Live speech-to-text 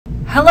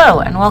Hello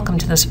and welcome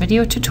to this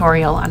video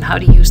tutorial on how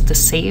to use the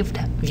Saved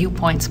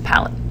Viewpoints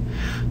palette.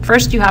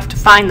 First, you have to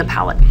find the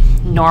palette.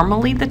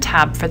 Normally the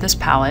tab for this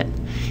palette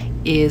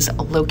is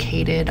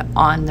located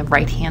on the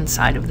right-hand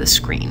side of the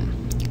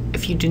screen.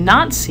 If you do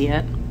not see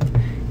it,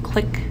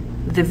 click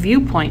the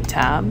Viewpoint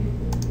tab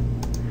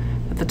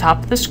at the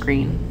top of the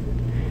screen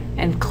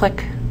and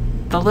click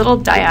the little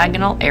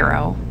diagonal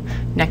arrow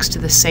next to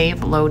the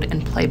Save, Load,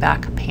 and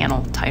Playback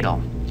panel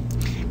title.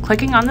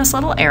 Clicking on this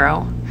little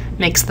arrow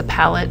makes the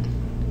palette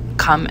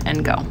come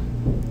and go.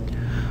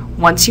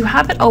 Once you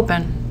have it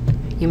open,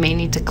 you may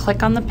need to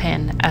click on the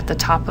pin at the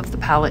top of the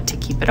palette to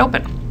keep it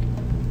open.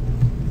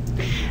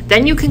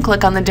 Then you can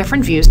click on the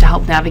different views to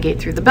help navigate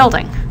through the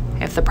building.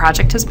 If the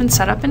project has been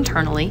set up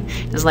internally,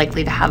 it is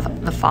likely to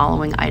have the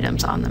following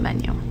items on the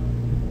menu.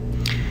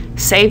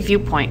 Save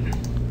Viewpoint,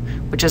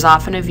 which is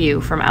often a view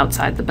from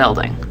outside the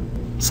building.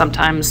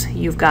 Sometimes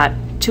you've got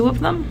two of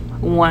them,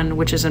 one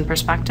which is in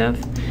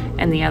perspective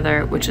and the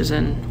other which is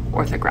in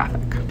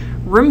orthographic.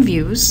 Room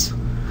views,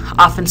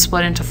 often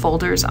split into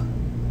folders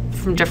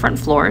from different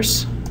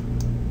floors.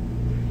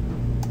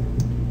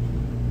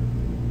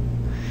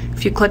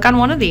 If you click on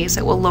one of these,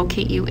 it will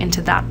locate you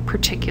into that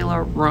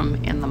particular room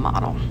in the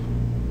model.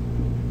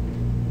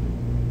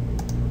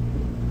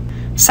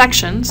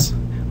 Sections,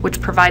 which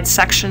provide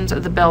sections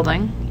of the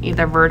building,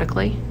 either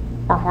vertically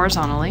or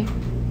horizontally.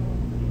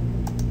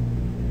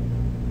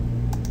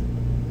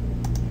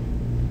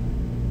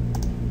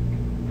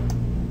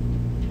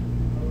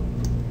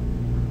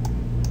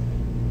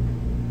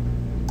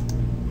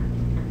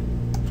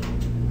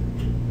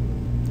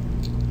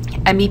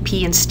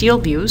 MEP and steel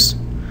views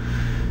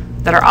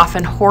that are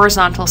often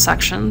horizontal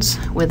sections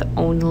with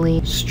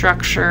only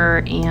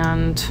structure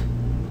and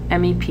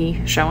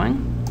MEP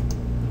showing.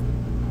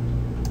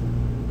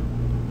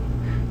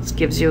 This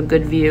gives you a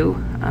good view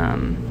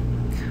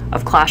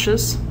of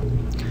clashes.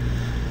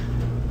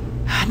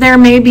 There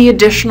may be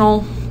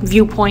additional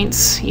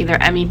viewpoints, either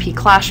MEP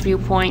clash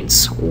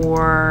viewpoints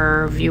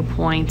or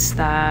viewpoints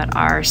that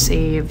are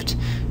saved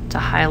to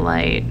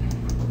highlight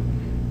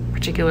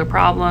particular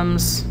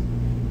problems.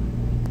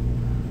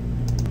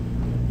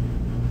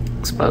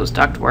 Exposed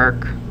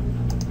ductwork,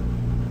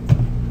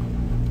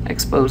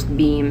 exposed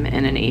beam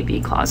in an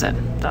AV closet,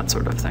 that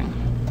sort of thing.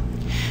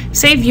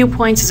 Save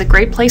Viewpoints is a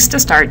great place to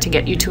start to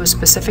get you to a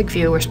specific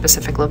view or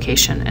specific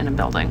location in a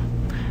building,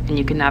 and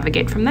you can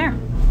navigate from there.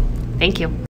 Thank you.